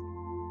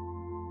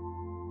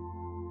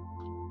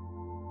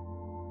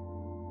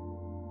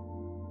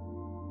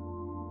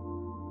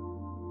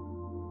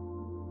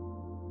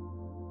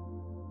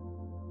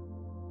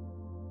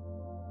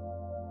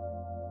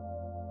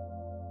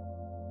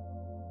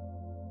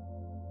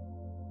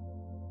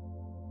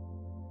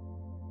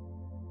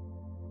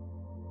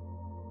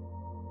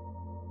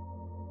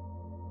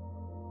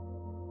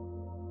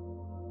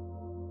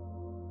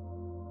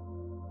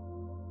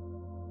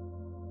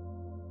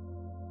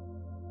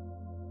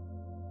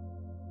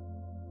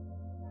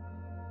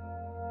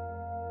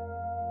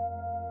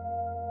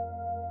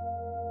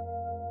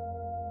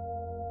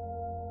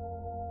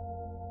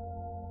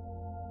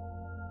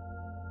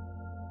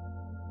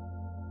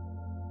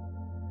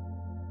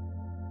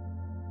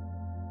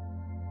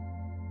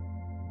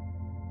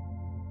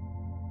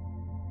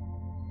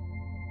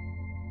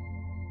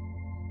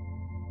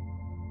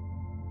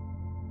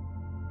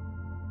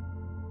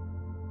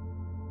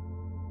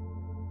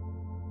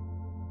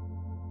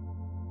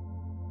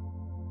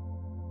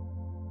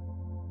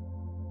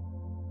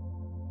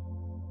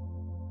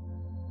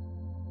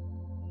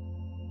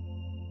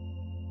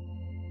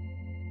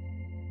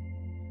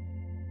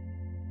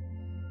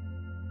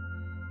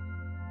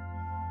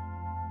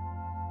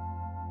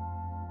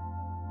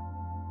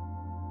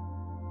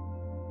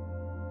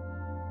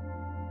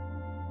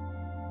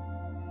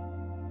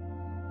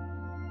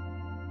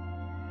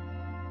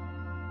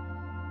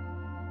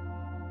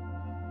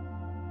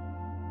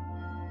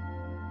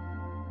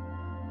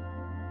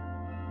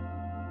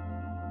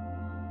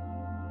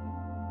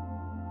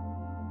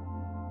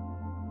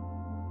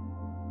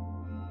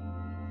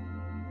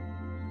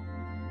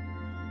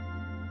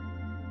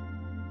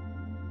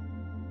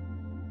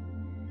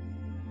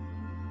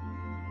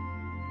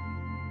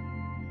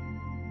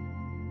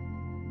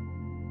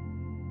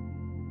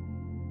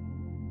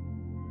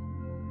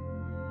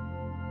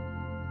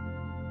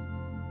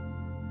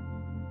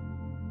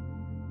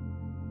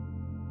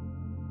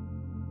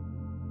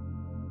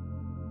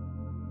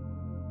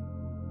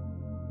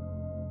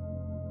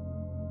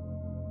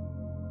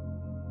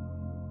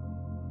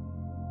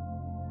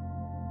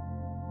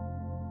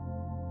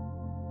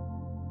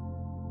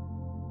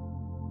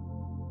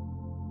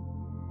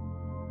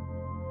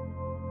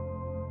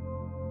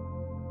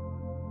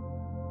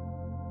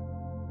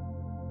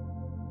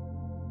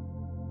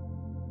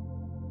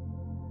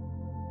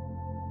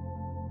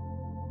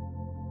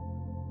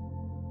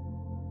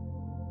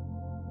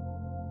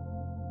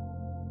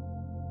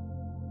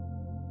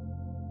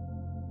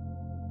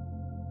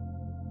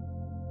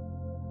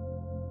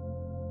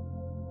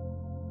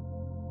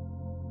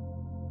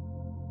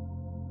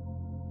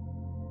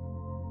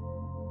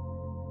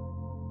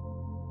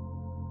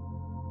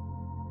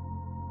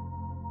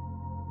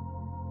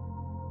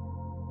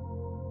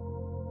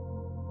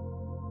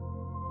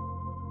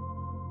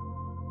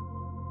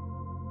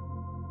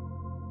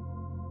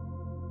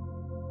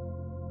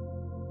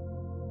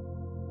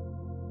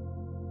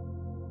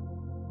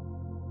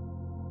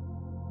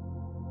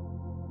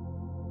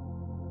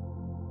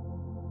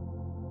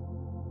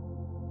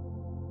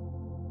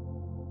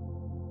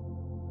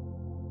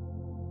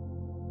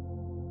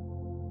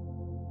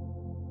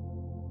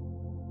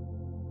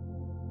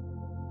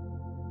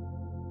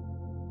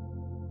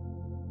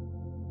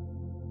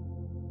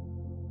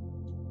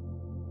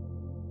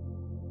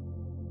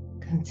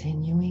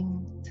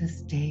 continuing to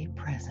stay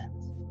present.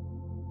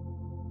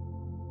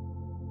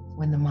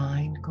 When the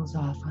mind goes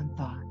off on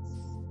thoughts,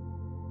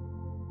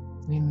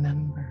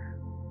 remember,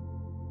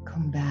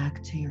 come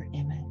back to your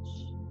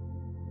image.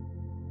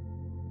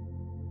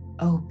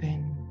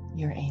 Open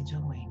your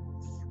angel wings.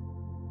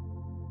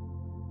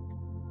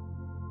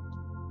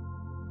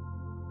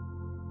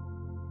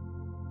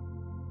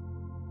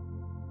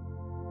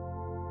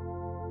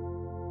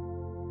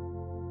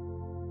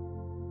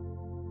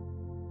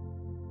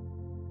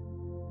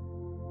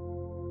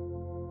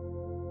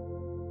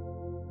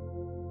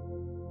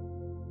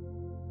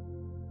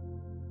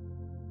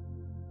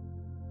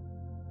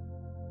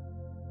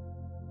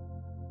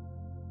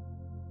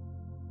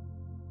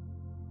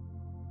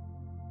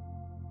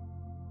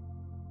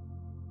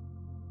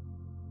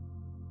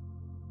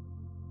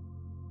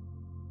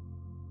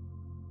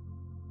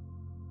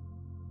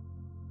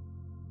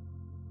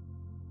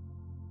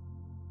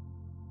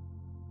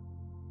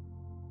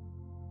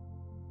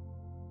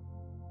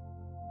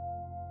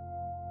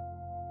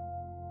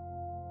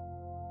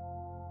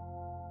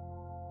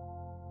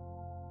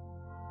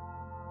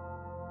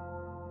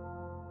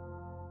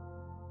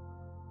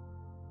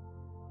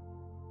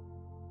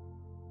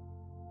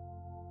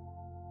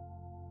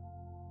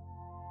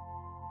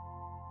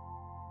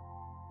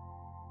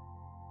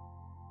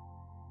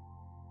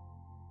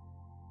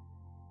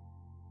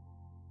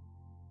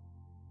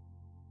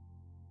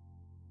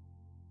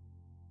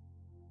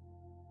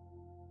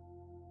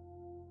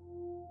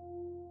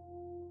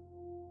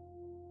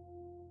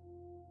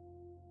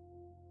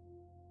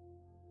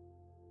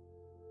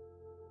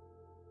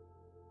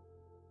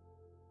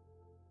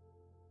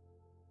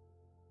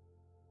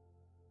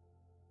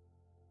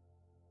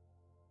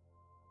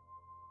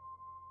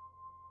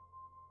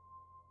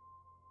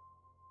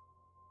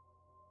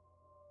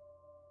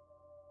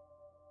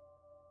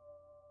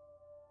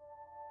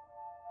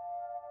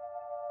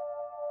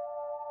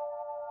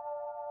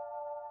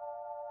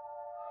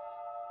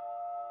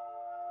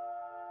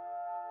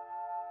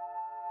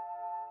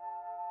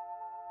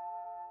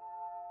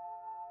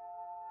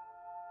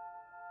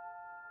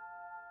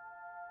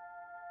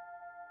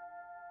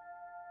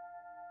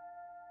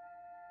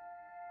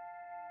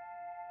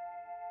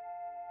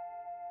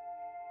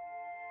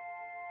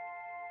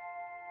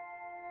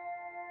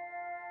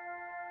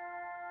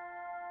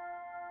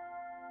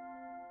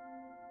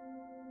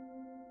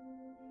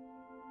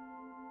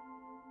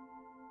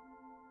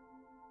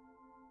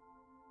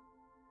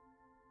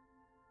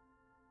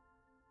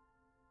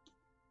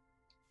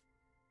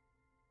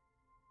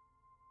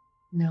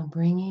 Now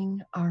bringing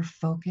our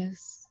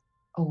focus,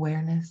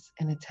 awareness,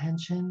 and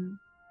attention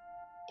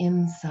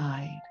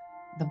inside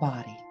the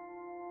body.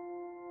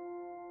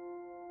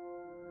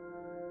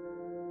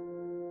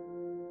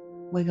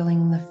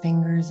 Wiggling the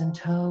fingers and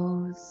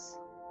toes,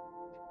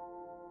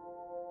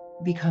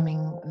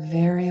 becoming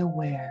very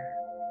aware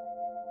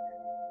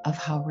of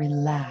how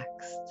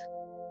relaxed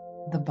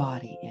the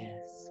body is.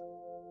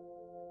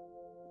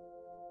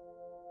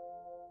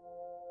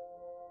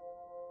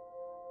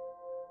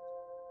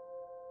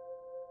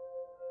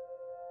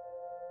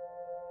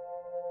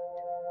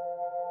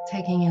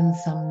 Taking in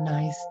some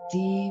nice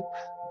deep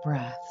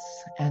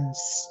breaths and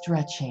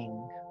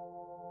stretching.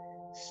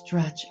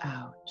 Stretch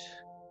out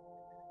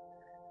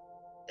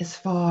as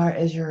far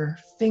as your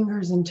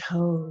fingers and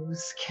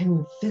toes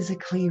can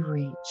physically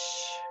reach.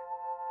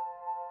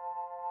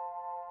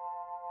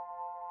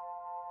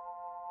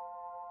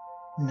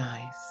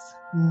 Nice.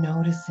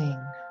 Noticing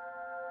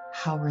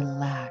how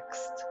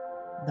relaxed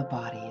the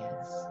body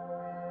is.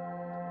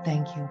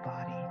 Thank you,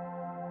 body.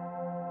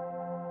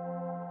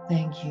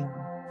 Thank you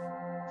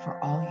for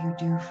all you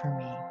do for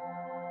me,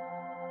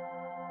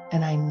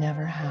 and I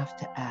never have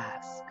to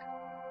ask.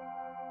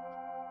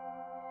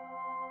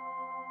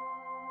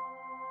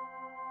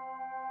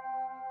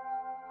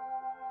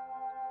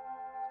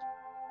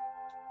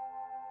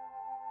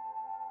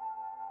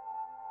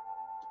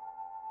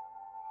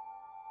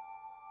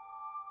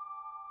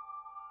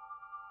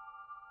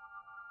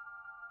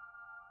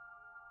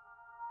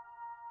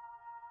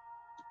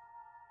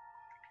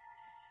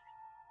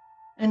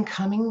 And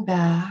coming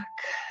back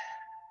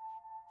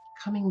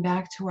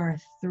to our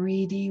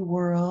 3D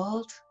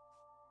world.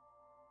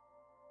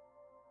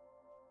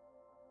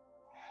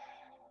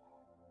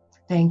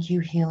 Thank you,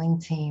 healing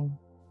team.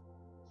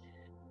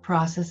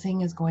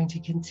 Processing is going to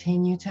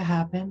continue to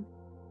happen.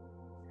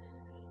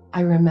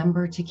 I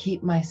remember to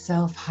keep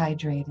myself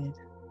hydrated.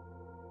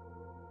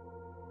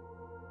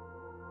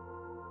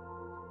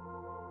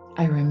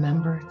 I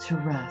remember to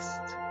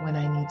rest when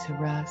I need to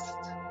rest.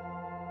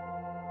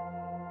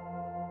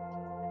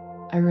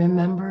 I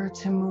remember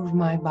to move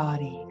my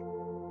body,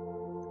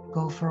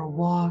 go for a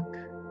walk,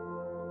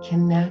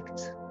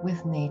 connect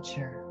with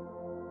nature.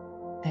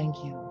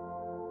 Thank you.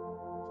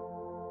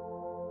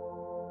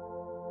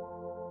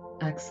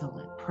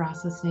 Excellent.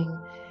 Processing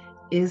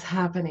is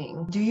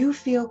happening. Do you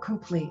feel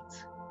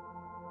complete?